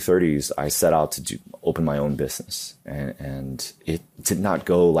early 30s, I set out to open my own business, and it did not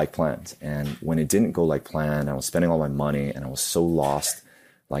go like planned. And when it didn't go like planned, I was spending all my money, and I was so lost.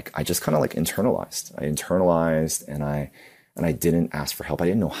 I just kind of internalized. I internalized, and I didn't ask for help. I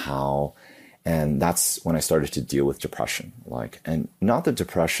didn't know how. And that's when I started to deal with depression, and not the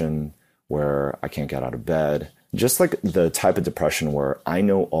depression where I can't get out of bed, just the type of depression where I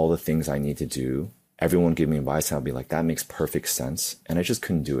know all the things I need to do. Everyone give me advice and I'll be like, that makes perfect sense. And I just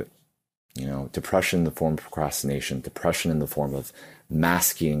couldn't do it. Depression in the form of procrastination, depression in the form of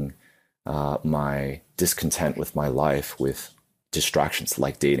masking my discontent with my life with distractions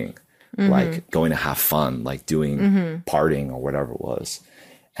like dating, like going to have fun, like doing partying or whatever it was.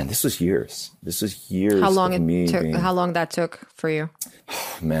 And this was years. How long How long that took for you?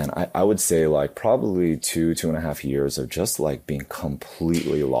 Man, I would say probably 2.5 years of just being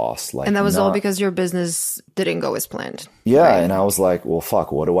completely lost. And that was all because your business didn't go as planned. Yeah. Right? And I was like, well,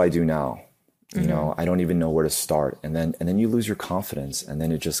 fuck, what do I do now? You know, I don't even know where to start. And then you lose your confidence, and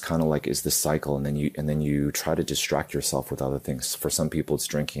then it just kind of like is this cycle. And then you try to distract yourself with other things. For some people, it's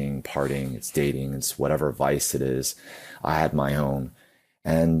drinking, partying, it's dating, it's whatever vice it is. I had my own.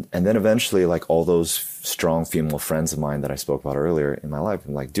 And then eventually, like all those strong female friends of mine that I spoke about earlier in my life,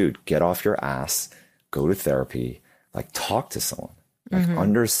 I'm like, dude, get off your ass, go to therapy, like talk to someone, like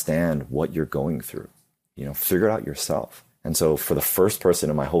understand what you're going through, you know, figure it out yourself. And so for the first person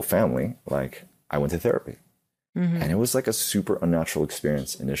in my whole family, like I went to therapy. And it was like a super unnatural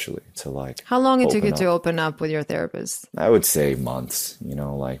experience initially to like. How long it took you to open up with your therapist? I would say months, you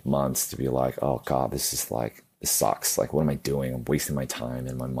know, like months to be like, oh God, this sucks. Like, what am I doing? I'm wasting my time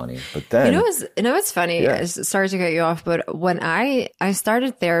and my money. But then, you know what's funny? Yeah. Sorry to cut you off, but when I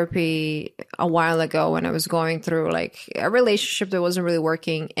started therapy a while ago, when I was going through like a relationship that wasn't really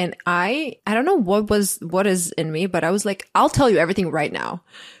working, and I don't know what is in me, but I was like, I'll tell you everything right now,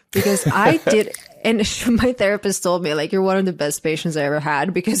 because I did. And my therapist told me, like, you're one of the best patients I ever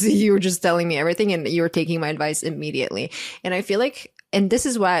had, because you were just telling me everything and you were taking my advice immediately. And I feel like, and this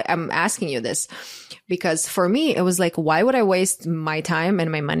is why I'm asking you this, because for me, it was like, why would I waste my time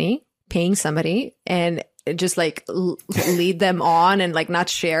and my money paying somebody and just like lead them on and like not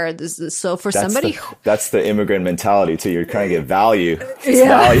share this? So for somebody that's the immigrant mentality too. You're trying to get value.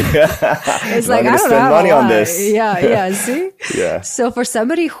 Value. It's like, I don't spend money on this. Yeah. See? Yeah. So for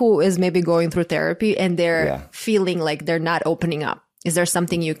somebody who is maybe going through therapy and they're feeling like they're not opening up, is there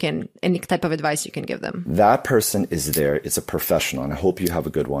something any type of advice you can give them? That person is there. It's a professional, and I hope you have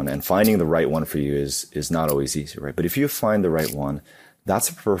a good one. And finding the right one for you is not always easy, right? But if you find the right one, that's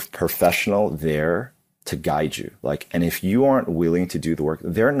a professional there to guide you. Like, and if you aren't willing to do the work,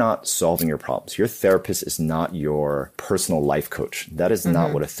 they're not solving your problems. Your therapist is not your personal life coach. That is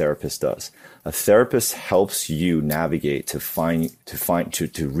not what a therapist does. A therapist helps you navigate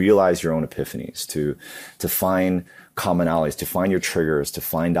to realize your own epiphanies, to find commonalities, to find your triggers, to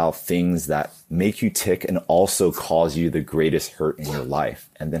find out things that make you tick and also cause you the greatest hurt in your life,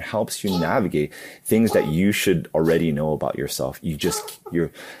 and then helps you navigate things that you should already know about yourself.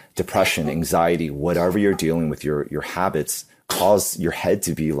 Your depression, anxiety, whatever you're dealing with, your habits cause your head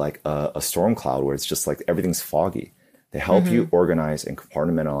to be like a storm cloud where it's just like everything's foggy. They help you organize and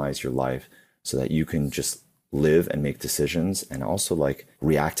compartmentalize your life so that you can just live and make decisions and also like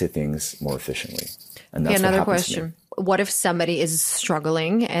react to things more efficiently. And that's another question. What if somebody is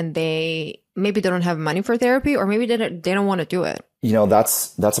struggling and maybe they don't have money for therapy, or maybe they don't want to do it? You know,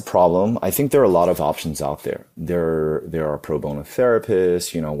 that's a problem. I think there are a lot of options out there. There are pro bono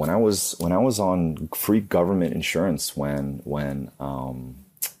therapists. You know, when I was on free government insurance, when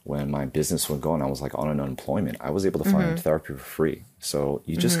my business was going, I was like on an unemployment, I was able to find therapy for free. So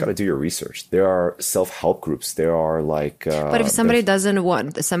you just got to do your research. There are self-help groups. There are like... but if somebody doesn't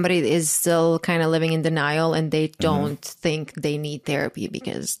want, somebody is still kind of living in denial and they don't think they need therapy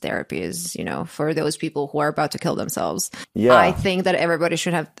because therapy is, you know, for those people who are about to kill themselves. Yeah. I think that everybody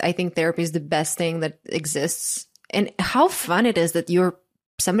should have, I think therapy is the best thing that exists. And how fun it is that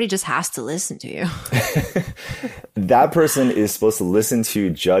somebody just has to listen to you. That person is supposed to listen to you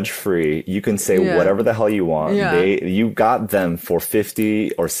judge free. You can say whatever the hell you want. You got them for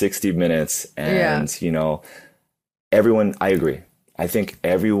 50 or 60 minutes. And, you know, everyone, I agree. I think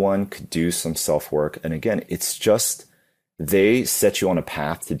everyone could do some self-work. And again, it's just, they set you on a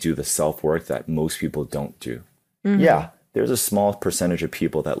path to do the self-work that most people don't do. Yeah. There's a small percentage of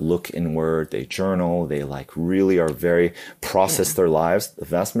people that look inward, they journal, they like really are very process their lives. The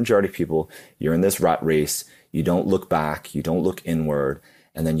vast majority of people, you're in this rat race, you don't look back, you don't look inward,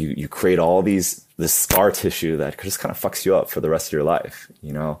 and then you create all this scar tissue that just kind of fucks you up for the rest of your life,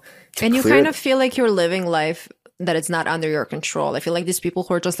 you know? And you kind of feel like you're living life that it's not under your control. I feel like these people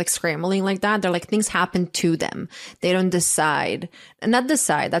who are just like scrambling like that, they're like, things happen to them. They don't decide. And not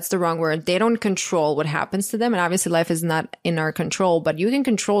decide, that's the wrong word. They don't control what happens to them. And obviously life is not in our control, but you can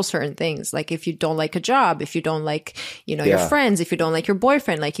control certain things. Like if you don't like a job, if you don't like, you know, your friends, if you don't like your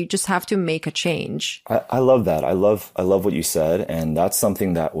boyfriend, like you just have to make a change. I love that. I love what you said. And that's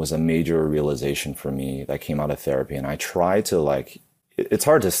something that was a major realization for me that came out of therapy. And I try to like, it's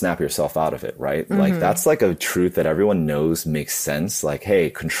hard to snap yourself out of it, right? Like that's like a truth that everyone knows makes sense. Like, hey,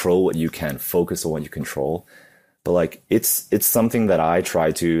 control what you can, focus on what you control. But like, it's something that I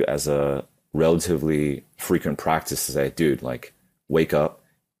try to, as a relatively frequent practice, to say, dude, like, wake up.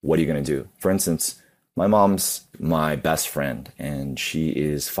 What are you going to do? For instance, my mom's my best friend and she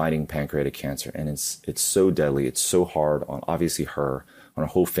is fighting pancreatic cancer, and it's so deadly. It's so hard on obviously her, on our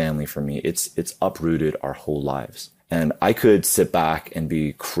whole family. For me, it's uprooted our whole lives. And I could sit back and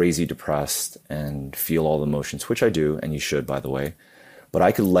be crazy depressed and feel all the emotions, which I do, and you should, by the way. but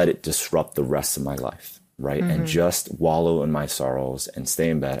I could let it disrupt the rest of my life, right? And just wallow in my sorrows and stay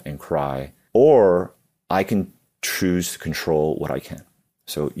in bed and cry. Or I can choose to control what I can.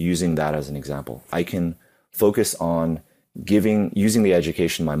 So using that as an example, I can focus on using the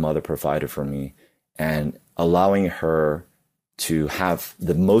education my mother provided for me and allowing her to have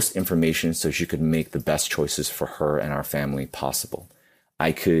the most information so she could make the best choices for her and our family possible.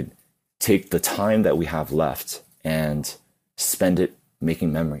 I could take the time that we have left and spend it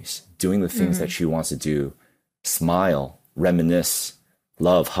making memories, doing the things that she wants to do, smile, reminisce,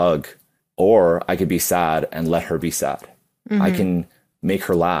 love, hug, or I could be sad and let her be sad. I can make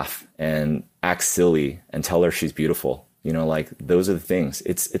her laugh and act silly and tell her she's beautiful. You know, like those are the things.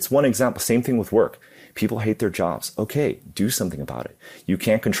 It's one example. Same thing with work. People hate their jobs. Okay, do something about it. You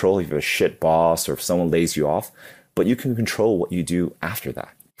can't control if you have a shit boss or if someone lays you off, but you can control what you do after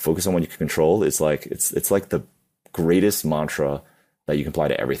that. Focus on what you can control. It's like the greatest mantra that you can apply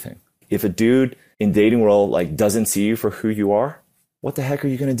to everything. If a dude in dating world like doesn't see you for who you are, what the heck are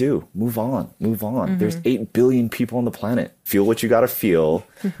you going to do? Move on. There's 8 billion people on the planet. Feel what you got to feel,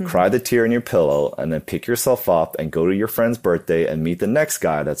 cry the tear in your pillow, and then pick yourself up and go to your friend's birthday and meet the next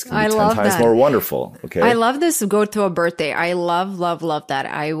guy that's going to be 10 times more wonderful. Okay. I love this. Go to a birthday. I love that.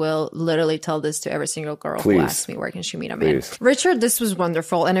 I will literally tell this to every single girl who asks me where can she meet a man. Richard, this was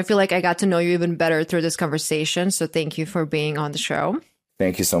wonderful. And I feel like I got to know you even better through this conversation. So thank you for being on the show.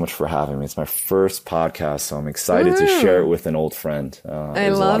 Thank you so much for having me. It's my first podcast, so I'm excited to share it with an old friend. I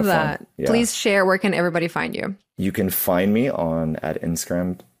love that. Yeah. Please share. Where can everybody find you? You can find me at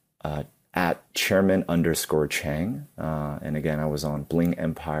Instagram at chairman_Chang. And again, I was on Bling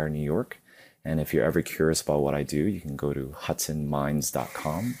Empire, New York. And if you're ever curious about what I do, you can go to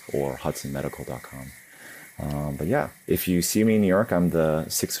hudsonminds.com or hudsonmedical.com. But yeah, if you see me in New York, I'm the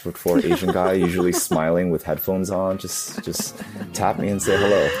 6'4" Asian guy, usually smiling with headphones on. Just tap me and say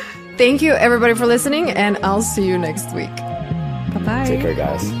hello. Thank you, everybody, for listening, and I'll see you next week. Bye-bye. Take care,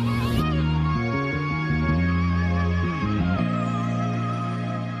 guys.